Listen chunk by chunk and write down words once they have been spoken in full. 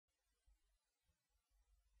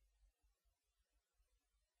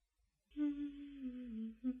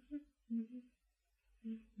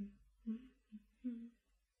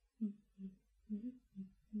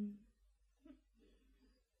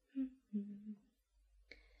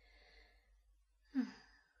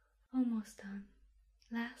almost done.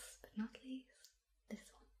 Last but not least,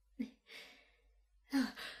 this one.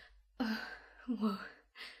 Whoa,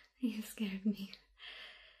 you scared me.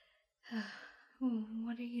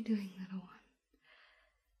 What are you doing, little one?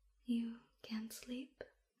 You can't sleep?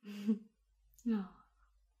 No,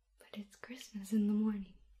 but it's Christmas in the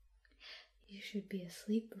morning. You should be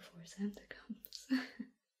asleep before Santa comes.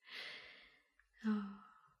 Oh,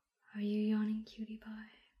 are you yawning, cutie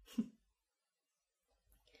pie?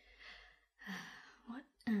 What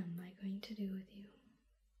am I going to do with you?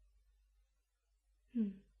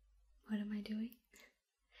 What am I doing?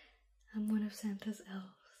 I'm one of Santa's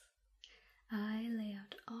elves. I lay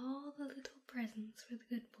out all the little presents for the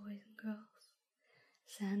good boys and girls.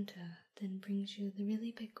 Santa then brings you the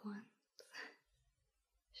really big ones.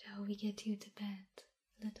 Shall we get you to bed,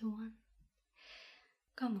 little one?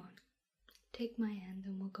 Come on, take my hand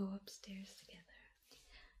and we'll go upstairs together.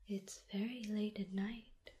 It's very late at night.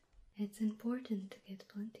 It's important to get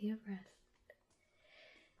plenty of rest.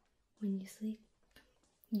 When you sleep,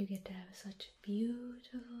 you get to have such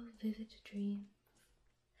beautiful, vivid dreams.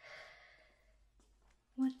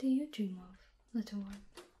 What do you dream of, little one?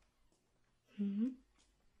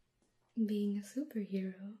 Being a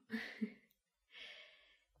superhero.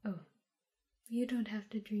 Oh, you don't have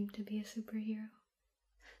to dream to be a superhero.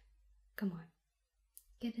 Come on,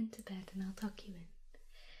 get into bed and I'll tuck you in.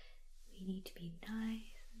 We need to be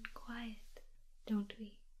nice and quiet, don't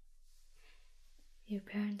we? Your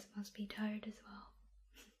parents must be tired as well.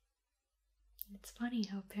 It's funny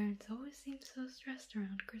how parents always seem so stressed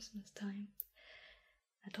around Christmas time.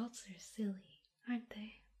 Adults are silly, aren't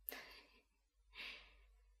they?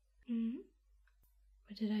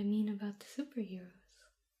 What did I mean about the superheroes?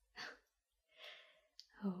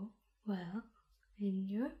 Oh, well, in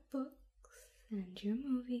your books and your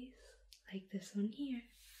movies, like this one here,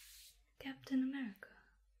 Captain America,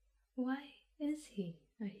 why is he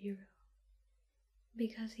a hero?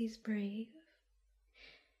 Because he's brave?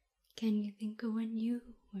 Can you think of when you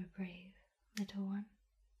were brave, little one?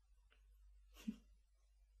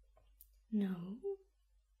 No,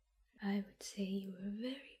 I would say you were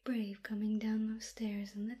very brave coming down those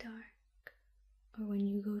stairs in the dark, or when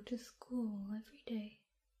you go to school every day.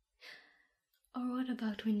 Or what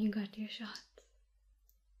about when you got your shots?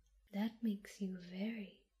 That makes you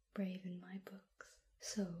very brave in my books.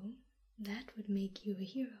 So, that would make you a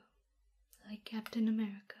hero, like Captain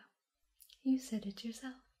America. You said it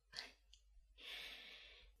yourself.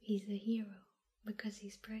 He's a hero because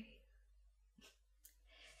he's brave.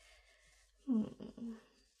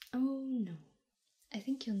 Oh no, I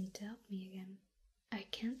think you'll need to help me again. I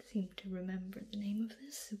can't seem to remember the name of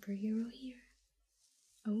this superhero here.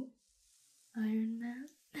 Oh, Iron Man?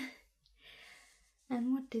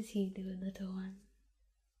 And what does he do, little one?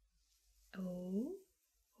 Oh,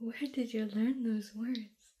 where did you learn those words?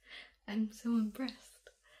 I'm so impressed.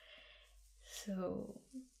 So,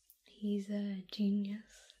 he's a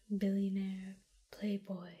genius, billionaire,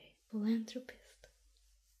 playboy, philanthropist.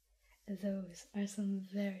 Those are some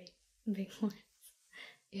very big words.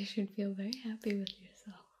 You should feel very happy with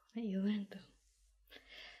yourself that you learned them.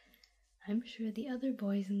 I'm sure the other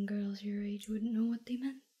boys and girls your age wouldn't know what they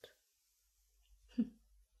meant.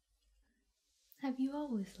 Have you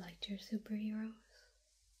always liked your superheroes?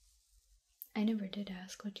 I never did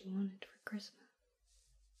ask what you wanted for Christmas.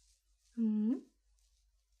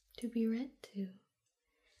 To be read to.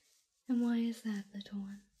 And why is that, little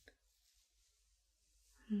one?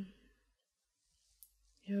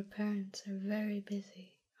 Your parents are very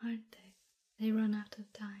busy, aren't they? They run out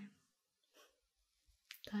of time.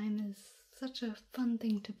 Time is such a fun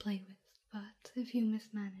thing to play with, but if you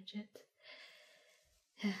mismanage it,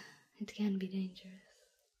 it can be dangerous.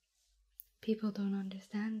 People don't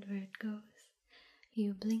understand where it goes.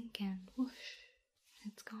 You blink and whoosh,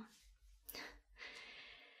 it's gone.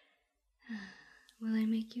 Will I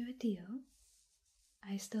make you a deal?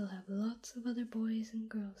 I still have lots of other boys and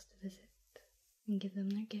girls to visit and give them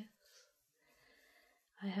their gifts.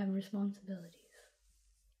 I have responsibilities,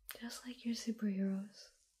 just like your superheroes.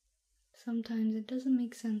 Sometimes it doesn't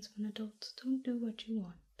make sense when adults don't do what you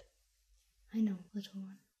want. I know, little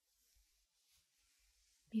one.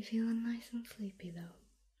 You feeling nice and sleepy,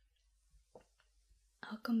 though.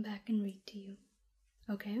 I'll come back and read to you,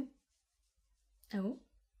 okay? Oh,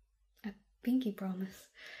 a pinky promise.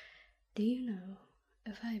 Do you know,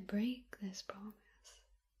 if I break this promise,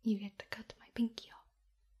 you get to cut my pinky off.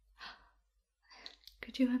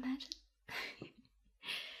 Could you imagine?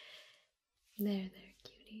 There,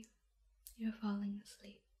 cutie. You're falling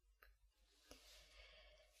asleep.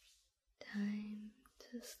 Time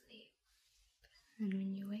to sleep. And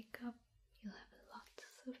when you wake up, you'll have lots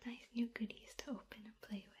of nice new goodies to open and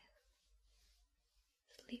play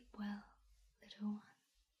with. Sleep well, little one.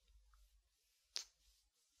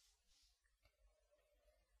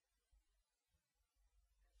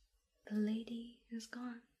 The lady is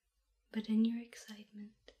gone, but in your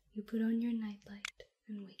excitement, you put on your nightlight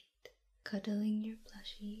and wait, cuddling your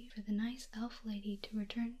plushie for the nice elf lady to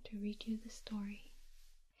return to read you the story.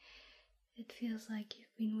 It feels like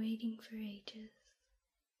you've been waiting for ages.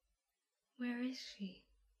 Where is she?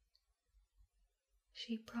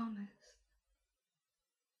 She promised.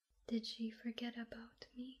 Did she forget about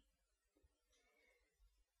me?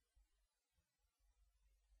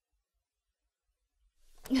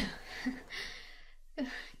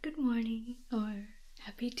 Good morning, or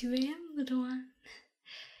happy 2 a.m., little one.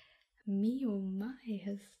 Me, oh my,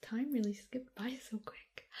 has time really skipped by so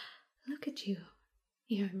quick? Look at you.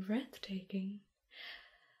 You're breathtaking.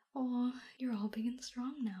 Oh, you're all big and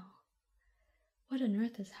strong now. What on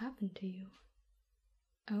earth has happened to you?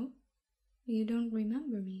 Oh, you don't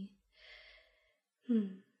remember me?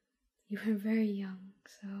 You were very young,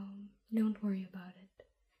 so don't worry about it.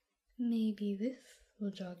 Maybe this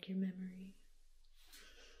will jog your memory.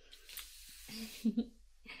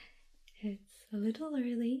 It's a little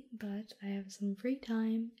early, but I have some free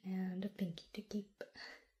time and a pinky to keep.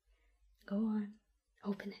 Go on,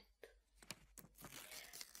 open it.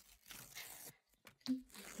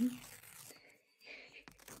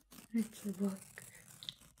 It's a book.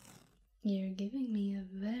 You're giving me a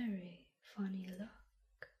very funny look.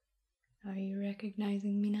 Are you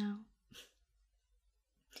recognizing me now?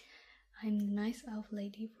 I'm the nice elf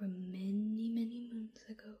lady from many, many moons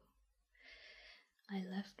ago. I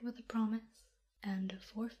left with a promise and a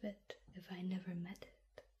forfeit if I never met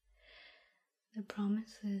it. The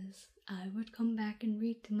promise is I would come back and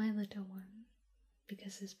read to my little one,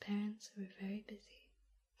 because his parents were very busy.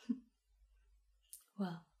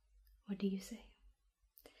 Well, what do you say?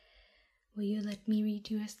 Will you let me read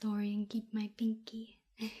you a story and keep my pinky?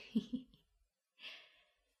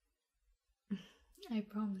 I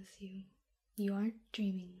promise you, you aren't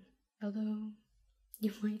dreaming, although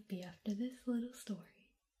you might be after this little story.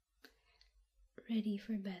 Ready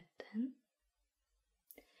for bed, then?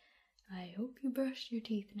 I hope you brushed your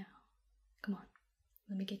teeth now. Come on,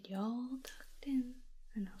 let me get you all tucked in,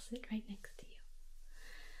 and I'll sit right next to you.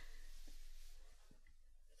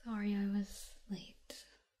 Sorry I was late.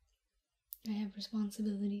 I have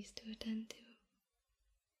responsibilities to attend to.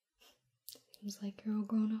 Seems like you're all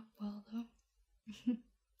grown up well, though.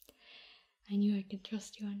 I knew I could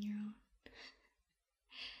trust you on your own.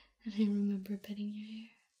 And I remember petting your hair.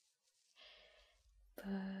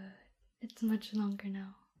 But it's much longer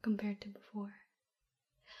now compared to before.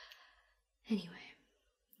 Anyway,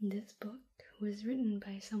 this book was written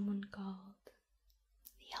by someone called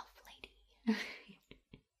the Elf Lady.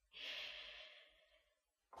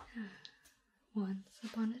 Once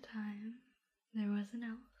upon a time, there was an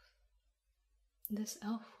elf. This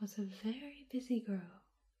elf was a very busy girl.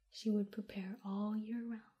 She would prepare all year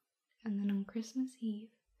round, and then on Christmas Eve,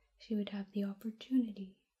 she would have the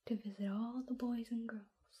opportunity to visit all the boys and girls.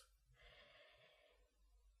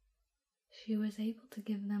 She was able to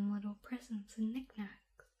give them little presents and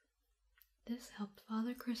knickknacks. This helped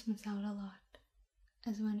Father Christmas out a lot,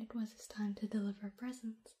 as when it was his time to deliver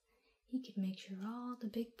presents, he could make sure all the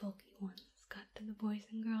big bulky ones got to the boys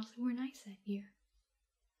and girls who were nice that year.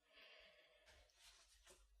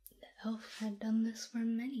 The elf had done this for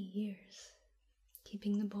many years,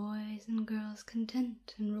 keeping the boys and girls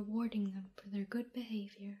content and rewarding them for their good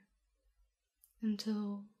behavior,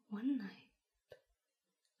 until one night,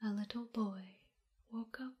 a little boy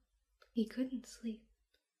woke up. He couldn't sleep,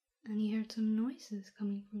 and he heard some noises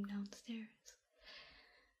coming from downstairs.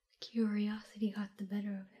 Curiosity got the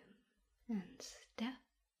better of him, and step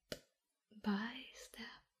by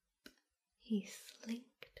step, he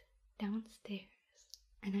slinked downstairs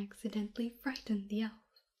and accidentally frightened the elf.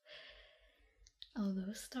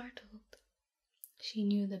 Although startled, she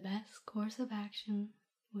knew the best course of action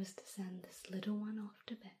was to send this little one off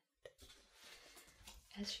to bed.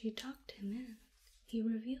 As she tucked him in, he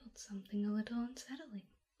revealed something a little unsettling,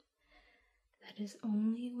 that his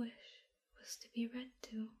only wish was to be read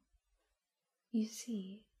to. You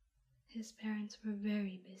see, his parents were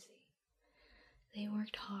very busy. They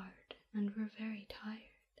worked hard and were very tired.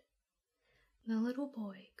 The little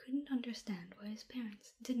boy couldn't understand why his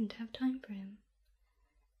parents didn't have time for him.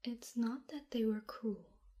 It's not that they were cruel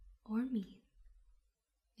or mean.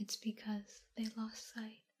 It's because they lost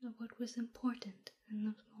sight of what was important in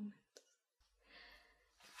those moments.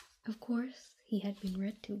 Of course, he had been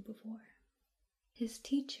read to before. His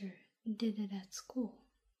teacher did it at school.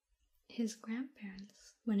 his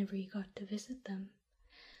grandparents whenever he got to visit them,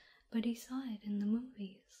 but he saw it in the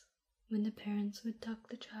movies when the parents would tuck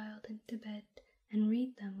the child into bed and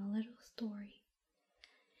read them a little story.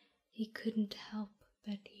 He couldn't help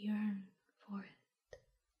but yearn for it.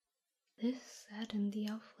 This saddened the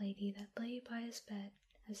elf lady that lay by his bed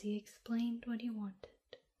as he explained what he wanted.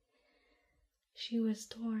 She was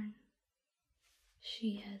torn.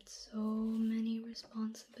 She had so many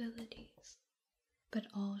responsibilities, but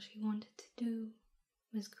all she wanted to do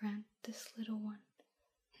was grant this little one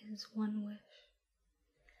his one wish.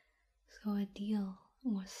 So a deal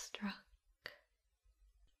was struck.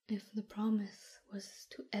 If the promise was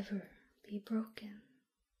to ever be broken,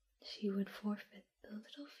 she would forfeit the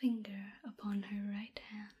little finger upon her right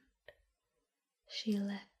hand. She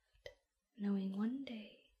left, knowing one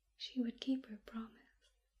day she would keep her promise.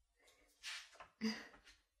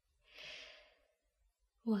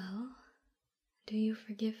 Well, do you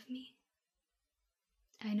forgive me?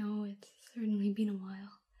 I know it's certainly been a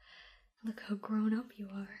while. Look how grown up you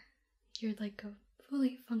are. You're like a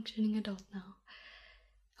fully functioning adult now.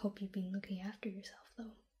 Hope you've been looking after yourself,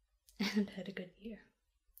 though, and had a good year.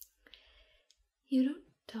 You don't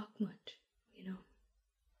talk much, you know.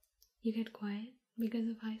 You get quiet because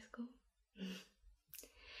of high school.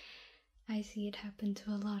 I see it happen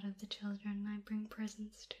to a lot of the children I bring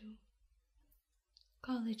presents to.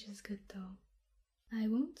 College is good, though. I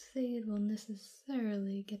won't say it will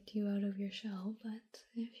necessarily get you out of your shell, but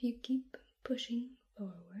if you keep pushing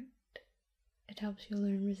forward, it helps you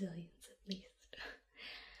learn resilience at least.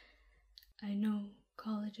 I know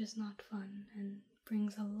college is not fun and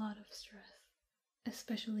brings a lot of stress,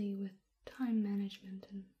 especially with time management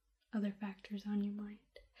and other factors on your mind.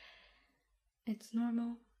 It's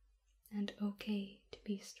normal and okay to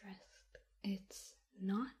be stressed. It's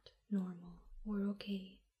not normal or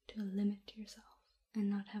okay to limit yourself and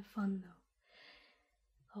not have fun,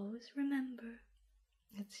 though. Always remember,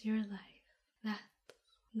 it's your life. That's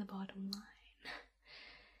the bottom line.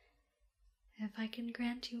 If I can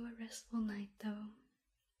grant you a restful night, though,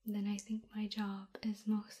 then I think my job is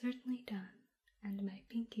most certainly done and my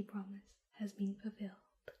pinky promise has been fulfilled.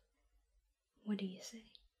 What do you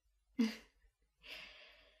say?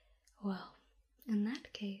 Well, in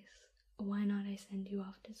that case, why not I send you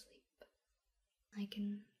off to sleep? I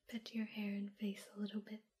can pet your hair and face a little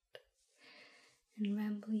bit and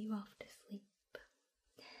ramble you off to sleep.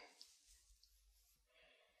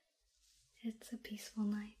 It's a peaceful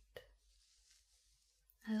night.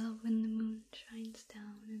 I love when the moon shines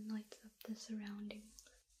down and lights up the surroundings.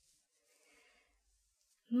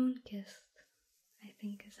 Moon-kissed, I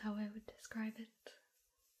think is how I would describe it.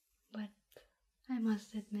 But I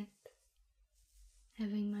must admit,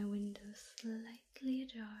 having my windows slightly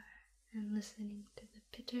ajar and listening to the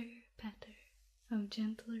pitter-patter of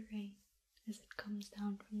gentle rain as it comes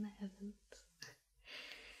down from the heavens,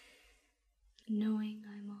 knowing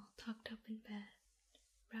I'm all tucked up in bed,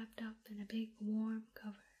 wrapped up in a big warm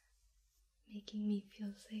cover, making me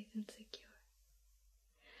feel safe and secure.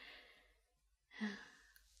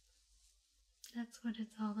 That's what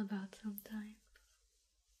it's all about sometimes.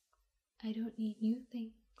 I don't need new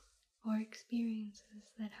things or experiences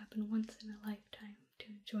that happen once in a lifetime to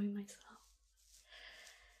enjoy myself.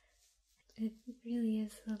 It really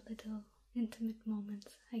is the little intimate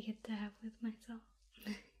moments I get to have with myself.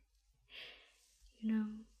 You know,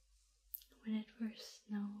 when it first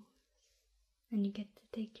snows and you get to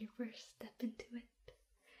take your first step into it,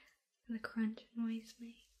 the crunch noise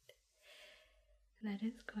made, that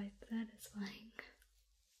is quite satisfying.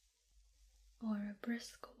 Or a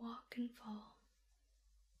brisk walk and fall,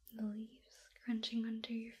 the leaves crunching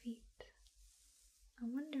under your feet. I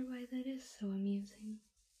wonder why that is so amusing.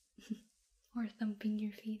 Or thumping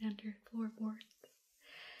your feet under floorboards.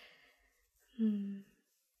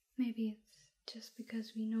 Maybe it's just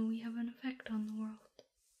because we know we have an effect on the world,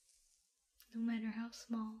 no matter how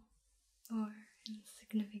small or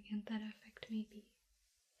insignificant that effect may be.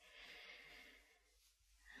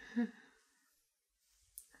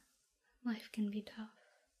 Life can be tough.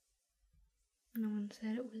 No one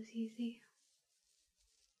said it was easy.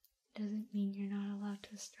 Doesn't mean you're not allowed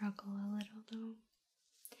to struggle a little, though.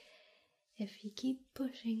 If you keep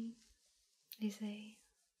pushing, they say.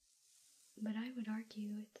 But I would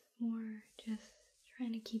argue it's more just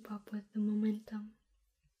trying to keep up with the momentum.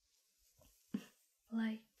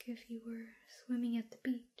 Like if you were swimming at the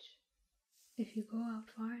beach. If you go out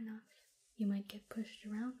far enough, you might get pushed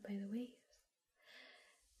around by the waves.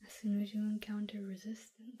 As soon as you encounter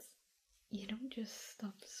resistance, you don't just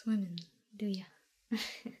stop swimming, do ya?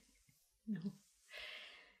 No.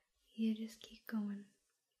 You just keep going.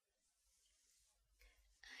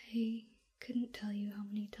 I couldn't tell you how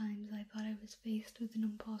many times I thought I was faced with an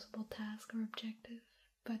impossible task or objective,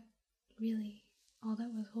 but really, all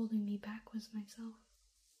that was holding me back was myself.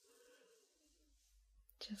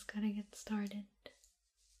 Just gotta get started.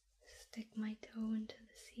 Stick my toe into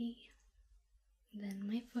the sea, then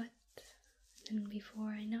my foot, and before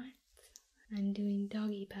I know it, I'm doing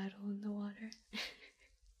doggy paddle in the water.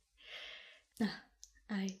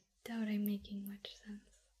 I doubt I'm making much sense.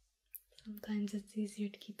 Sometimes it's easier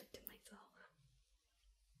to keep it to myself.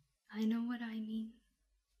 I know what I mean.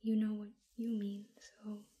 You know what you mean,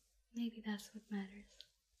 so maybe that's what matters.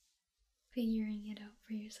 Figuring it out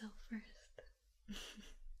for yourself first.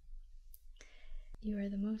 You are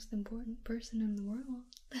the most important person in the world.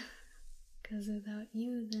 'Cause without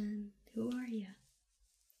you, then who are you?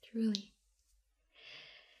 Truly.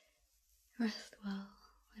 Rest well,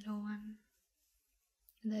 little one.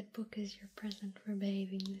 That book is your present for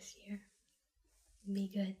behaving this year. Be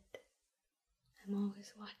good. I'm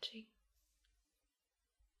always watching.